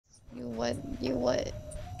what? You what?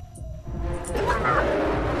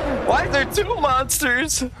 Why are there two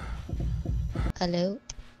monsters? Hello?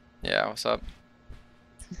 Yeah, what's up?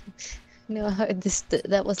 No,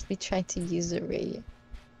 that was me trying to use the radio.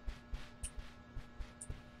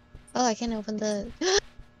 Oh, I can open the.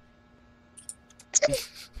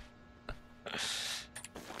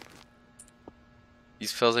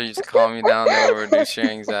 These pills are just calm you down, they'll reduce your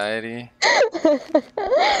anxiety.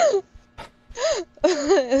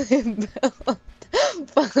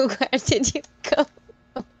 Where did you go?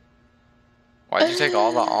 Why'd you take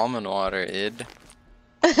all the almond water, id?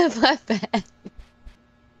 My bad.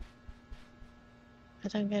 I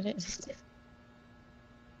don't get it.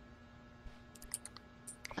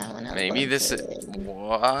 I wanna Maybe this is...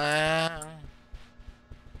 What?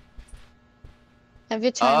 Have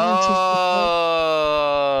you tried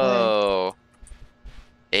Oh!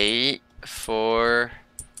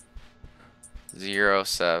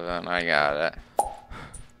 8407. I got it.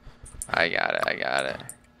 I got it.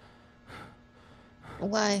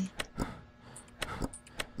 Why?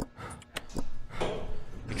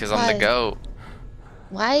 Because I'm the GOAT.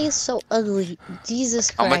 Why are you so ugly? Jesus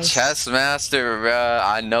Christ. I'm a chess master, bruh.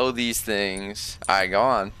 I know these things. Alright, go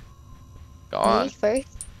on. Go on. Me first?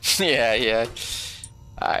 Yeah.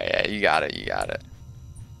 Alright, yeah, you got it.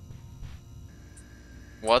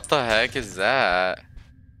 What the heck is that?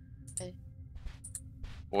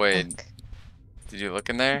 Wait, Fuck. did you look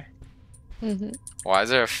in there? Mm-hmm. Why is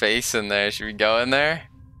there a face in there? Should we go in there?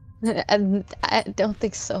 I don't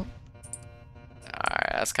think so.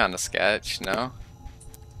 Alright, that's kind of sketch, no?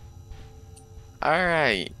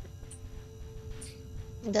 Alright.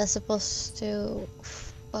 That's supposed to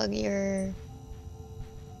bug your...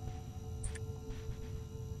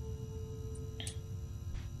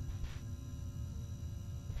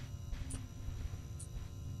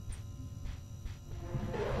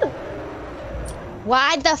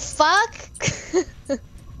 Why the fuck? Did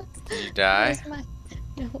you die?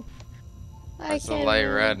 No. That's the light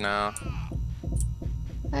red now.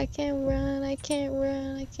 I can't run.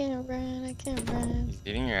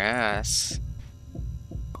 Eating your ass.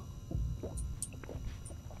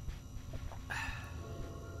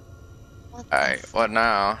 Alright, what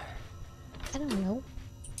now? I don't know.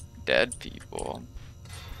 Dead people.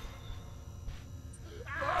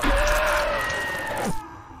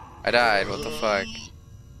 I died, what the fuck?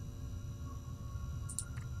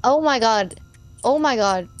 Oh my god. Oh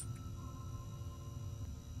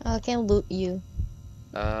I can't loot you.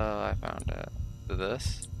 Oh, I found it.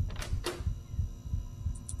 This?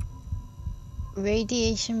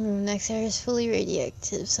 Radiation room. Next area is fully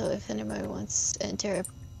radioactive, so if anybody wants to enter a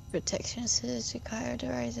protection system, require the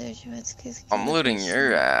right measurements. I'm looting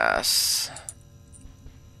your ass.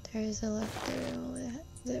 There is a left there.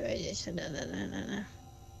 The radiation. No.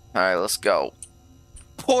 Alright, let's go.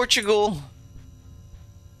 Portugal!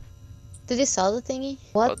 Did you sell the thingy?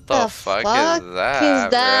 What the fuck is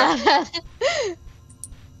that?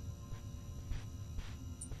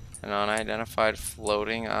 An unidentified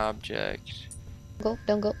floating object.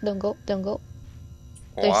 Don't go.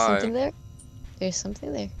 Why? There's something there. There's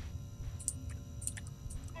something there.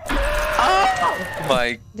 Oh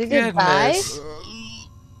my Did you die? goodness.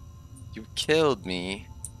 You killed me.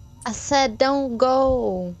 I said don't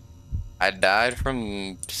go. I died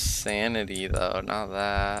from sanity though, not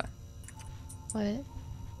that. What?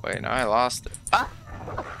 Wait, now I lost it. Ah!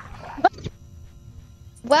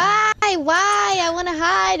 Why? I wanna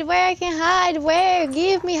hide. Where I can hide? Where?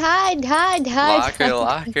 Give me hide.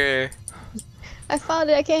 Locker. I found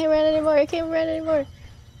it. I can't run anymore.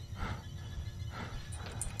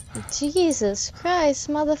 Jesus Christ,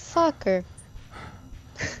 motherfucker.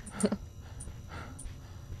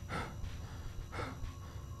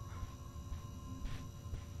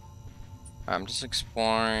 I'm just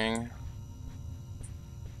exploring.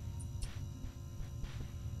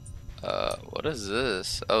 What is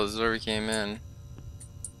this? Oh, this is where we came in.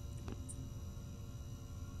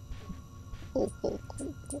 Cool.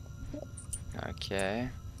 Okay.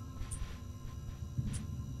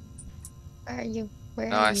 Where are you? Where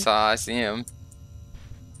No, are you? I see him.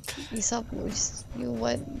 You saw you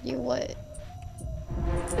what?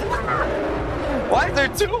 Why are there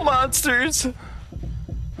two monsters?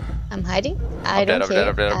 I'm hiding? I'm dead.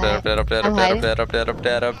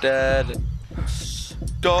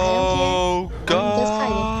 Go!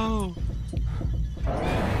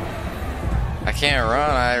 I can't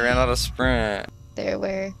run, I ran out of sprint. There,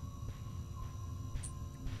 where?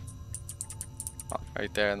 Oh,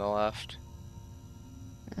 right there on the left.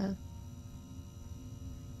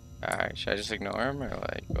 Alright, should I just ignore him or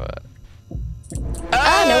like what?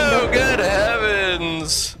 Oh, no. Good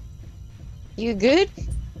heavens! You good?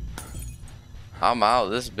 I'm out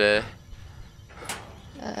this bit.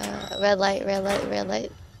 Red light, red light, red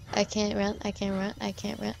light. I can't run, I can't run, I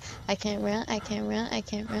can't run, I can't run, I can't run, I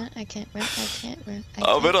can't run, I can't run, I can't run, I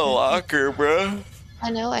I'm in can't a run. locker, bro.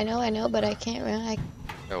 I know, but I can't run.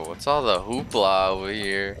 Yo, what's all the hoopla over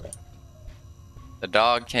here? The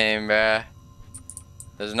dog came, bruh.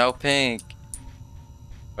 There's no pink.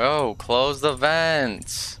 Bro, close the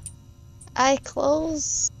vents. I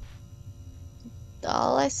closed.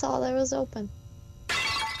 All I saw there was open.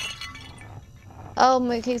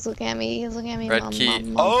 Oh, he's looking at me. He's looking at me. Red Mom, key.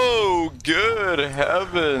 mom, mom. Oh, good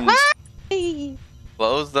heavens. Hey!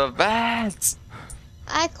 Close the vents.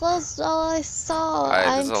 I closed all I saw. Alright,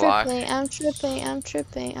 I'm there's a lock. tripping. I'm tripping. I'm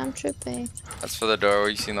tripping. I'm tripping. That's for the door where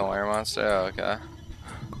you seen the wire monster? Oh, okay.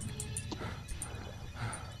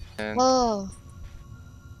 And, Whoa.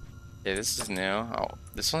 yeah, this is new. Oh,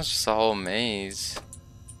 this one's just a whole maze.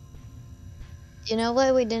 You know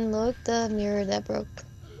what? We didn't look. The mirror that broke.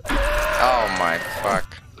 Oh my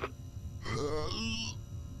fuck.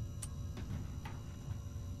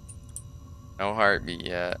 No heartbeat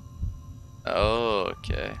yet. Oh,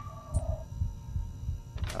 okay.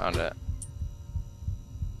 Found it.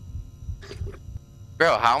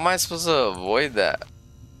 Bro, how am I supposed to avoid that?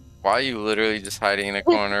 Why are you literally just hiding in a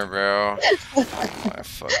corner, bro? Oh my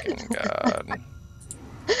fucking god.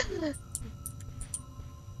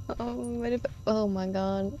 Oh my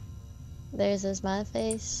god. There's a smile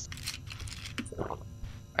face.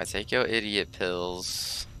 I take your idiot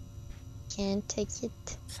pills. Can't take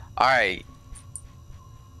it. Alright.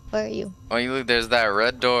 Where are you? When you look, there's that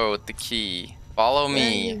red door with the key. Follow Where are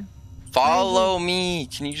me. you? Follow me.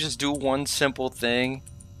 Can you just do one simple thing?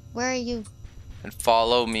 Where are you? And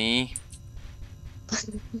follow me.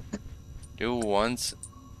 Do once.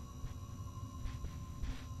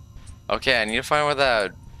 Okay, I need to find where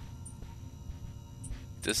that.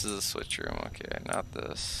 This is a switch room. Okay, not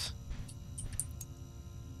this.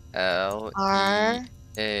 R.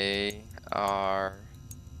 L-E-A-R.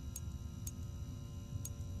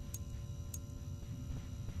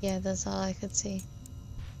 Yeah, that's all I could see.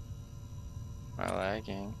 Am I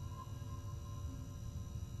lagging?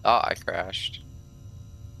 Oh, I crashed.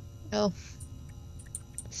 Oh.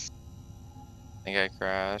 I think I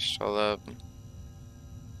crashed. Hold up.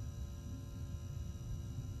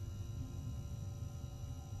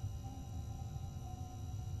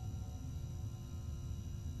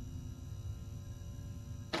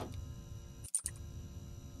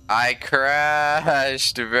 I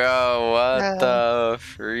crashed, bro. What the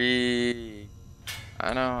freak?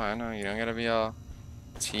 I know. You don't gotta be all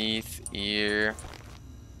teeth, ear,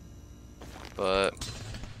 but.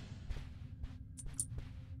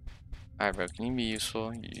 Alright, bro, can you be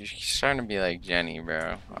useful? You're starting to be like Jenny,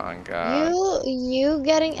 bro. Oh, God. You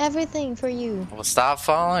getting everything for you. Well, stop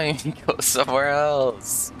following me. Go somewhere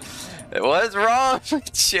else. What's wrong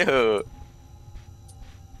with you?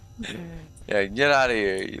 Yeah, get out of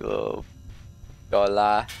here, you little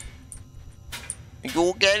dollar.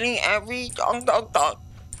 You getting every dong.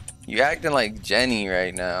 You acting like Jenny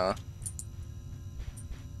right now.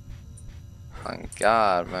 Oh,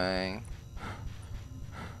 God, man.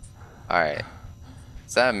 Alright.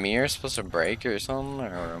 Is that mirror supposed to break or something?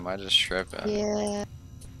 Or am I just tripping? Yeah.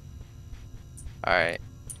 Alright.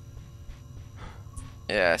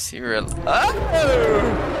 Yeah, I see real.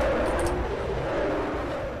 Oh!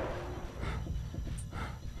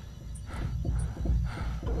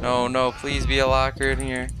 No, please be a locker in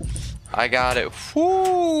here. I got it.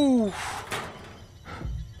 Whoo!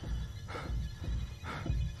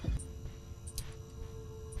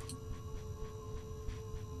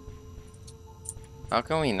 How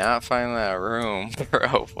can we not find that room, bro?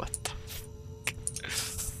 What the fuck?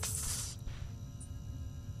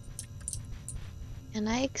 Can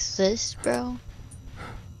I exist, bro?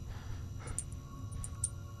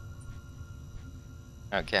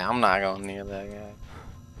 Okay, I'm not going near that guy.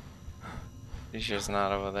 He's just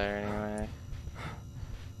not over there anyway.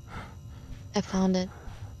 I found it.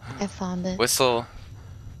 I found it. Whistle.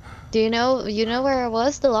 Do you know where I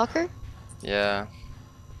was? The locker? Yeah.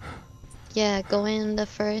 Yeah, go in the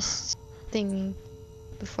first thing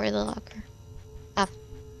before the locker.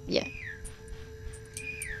 Yeah.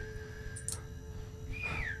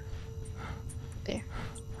 There.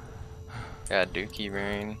 Got dookie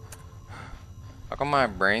brain. How come my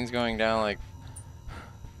brain's going down like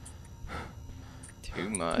too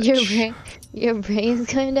much? Your brain's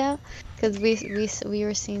going down? Cause we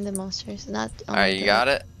were seeing the monsters. Not. Alright, you got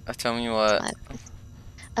it? Tell me what.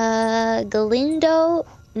 Galindo,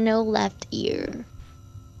 no left ear.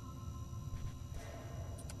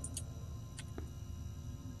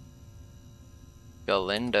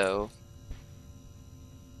 Galindo.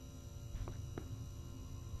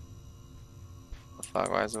 The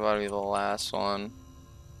fuck? Why is it about to be the last one?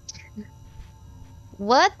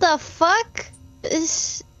 What the fuck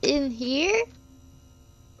is in here?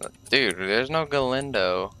 Dude, there's no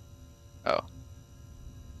Galindo. Oh.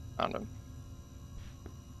 Found him.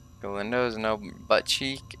 Galindo is no butt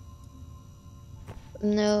cheek.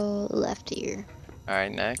 No left ear.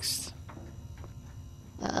 Alright, next.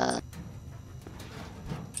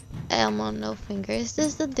 Elmo, no finger. Is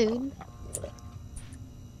this the dude?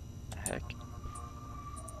 Heck.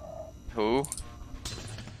 Who?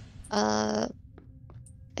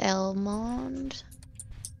 Elmond?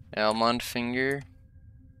 Elmond finger?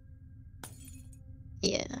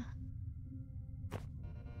 Yeah.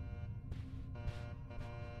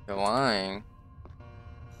 You're lying.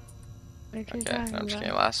 What are you Okay, talking I'm just about?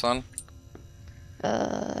 kidding. Last one.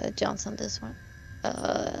 Johnson, this one.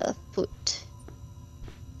 Foot.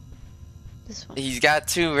 This one. He's got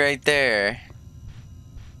two right there.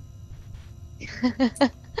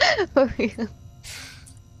 For real.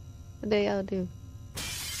 What do y'all do?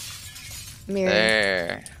 Mirror.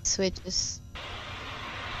 There. Switches.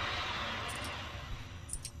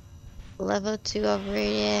 Level 2 of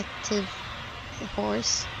radioactive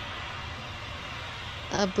horse.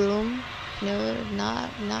 A broom. No, not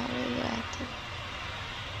radioactive.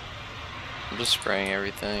 I'm just spraying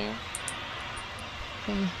everything.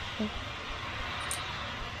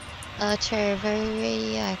 A chair, very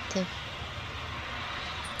radioactive.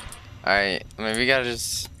 Alright, maybe we gotta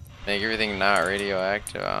just make everything not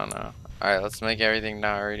radioactive. I don't know. Alright, let's make everything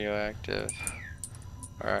not radioactive.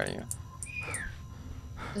 Where are you?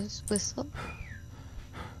 This whistle.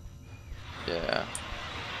 Yeah.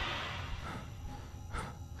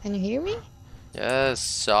 Can you hear me?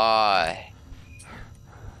 Yes, I.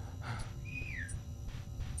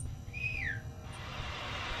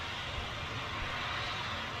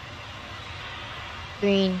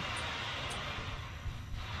 Green.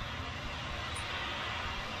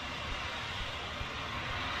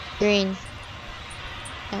 Green.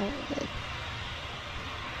 Oh, good.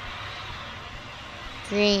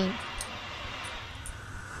 Green.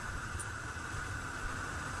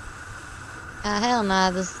 Hell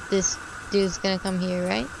nah, this dude's gonna come here,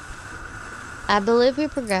 right? I believe we're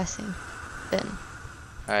progressing. Then.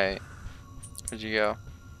 Alright. Where'd you go?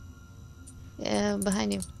 Yeah,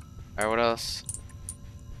 behind you. Alright, what else?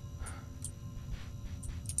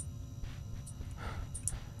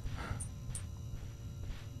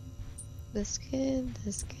 This kid,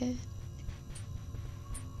 this kid.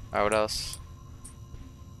 Alright, what else?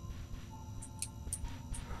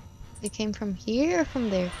 It came from here or from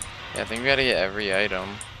there? Yeah, I think we gotta get every item.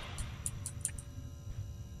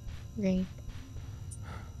 Green.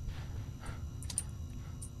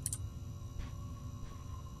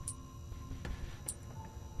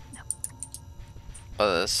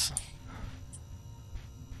 Oh, this.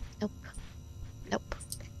 Nope. Nope.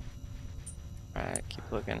 Alright,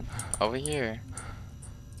 keep looking. Over here.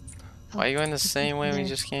 Oh, Why are you going the same way we there.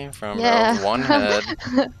 just came from, Yeah. bro? One head.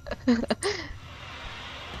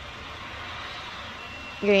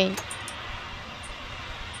 Green.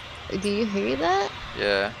 Do you hear that?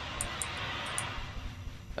 Yeah.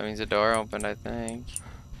 That means the door opened, I think.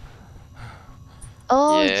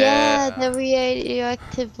 Oh yeah, Yeah. the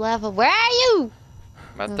radioactive lava. Where are you?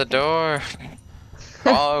 I'm at the Okay. door.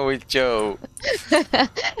 Oh, with Joe.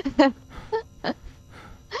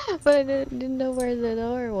 But I didn't know where the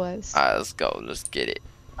door was. Alright, let's go. Let's get it.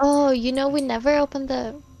 Oh, you know we never opened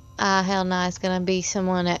the. Hell no! It's gonna be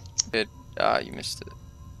someone at. Good. You missed it.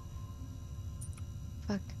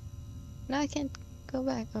 Fuck. No, I can't go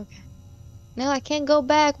back. Okay. No, I can't go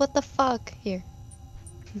back. What the fuck? Here.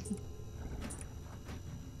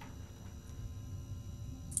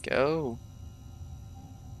 Go.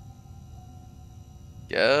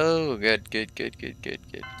 Go. Good, good, good, good, good,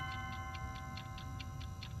 good.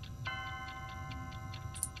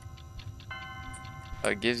 Oh,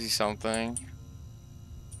 it gives you something.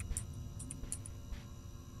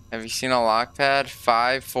 Have you seen a lock pad?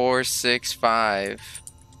 5465.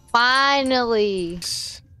 Finally.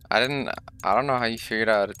 I don't know how you figured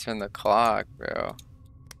out how to turn the clock, bro.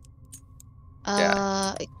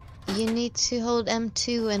 You need to hold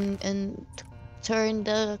M2 and turn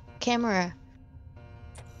the camera.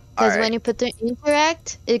 Because when you put the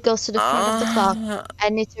interact, it goes to the front of the clock. I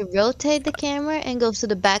need to rotate the camera and goes to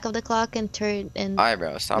the back of the clock and turn and. Alright,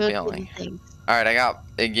 bro, stop rotate yelling. things. Alright,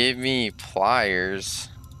 it gave me pliers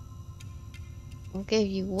Okay,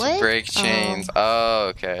 you what? to break chains. Oh,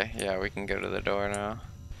 okay. Yeah, we can go to the door now.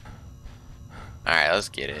 Alright, let's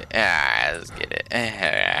get it. Alright, let's get it.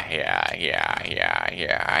 Yeah.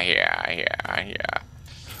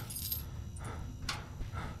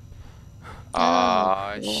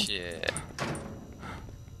 Oh, cool. shit.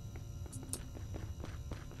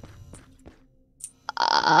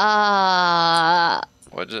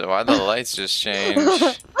 Why the lights just change?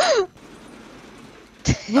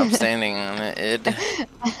 I'm standing on it.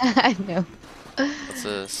 I know. What's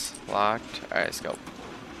this? Locked? Alright, let's go.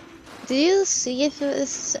 Do you see if it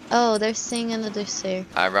was... Oh, they're saying another stair.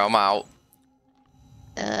 Alright, I'm out.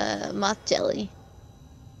 Moth jelly.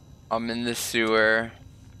 I'm in the sewer.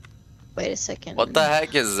 Wait a second. What the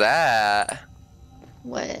heck is that?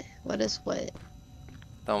 What? What is what?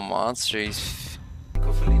 The monster, he's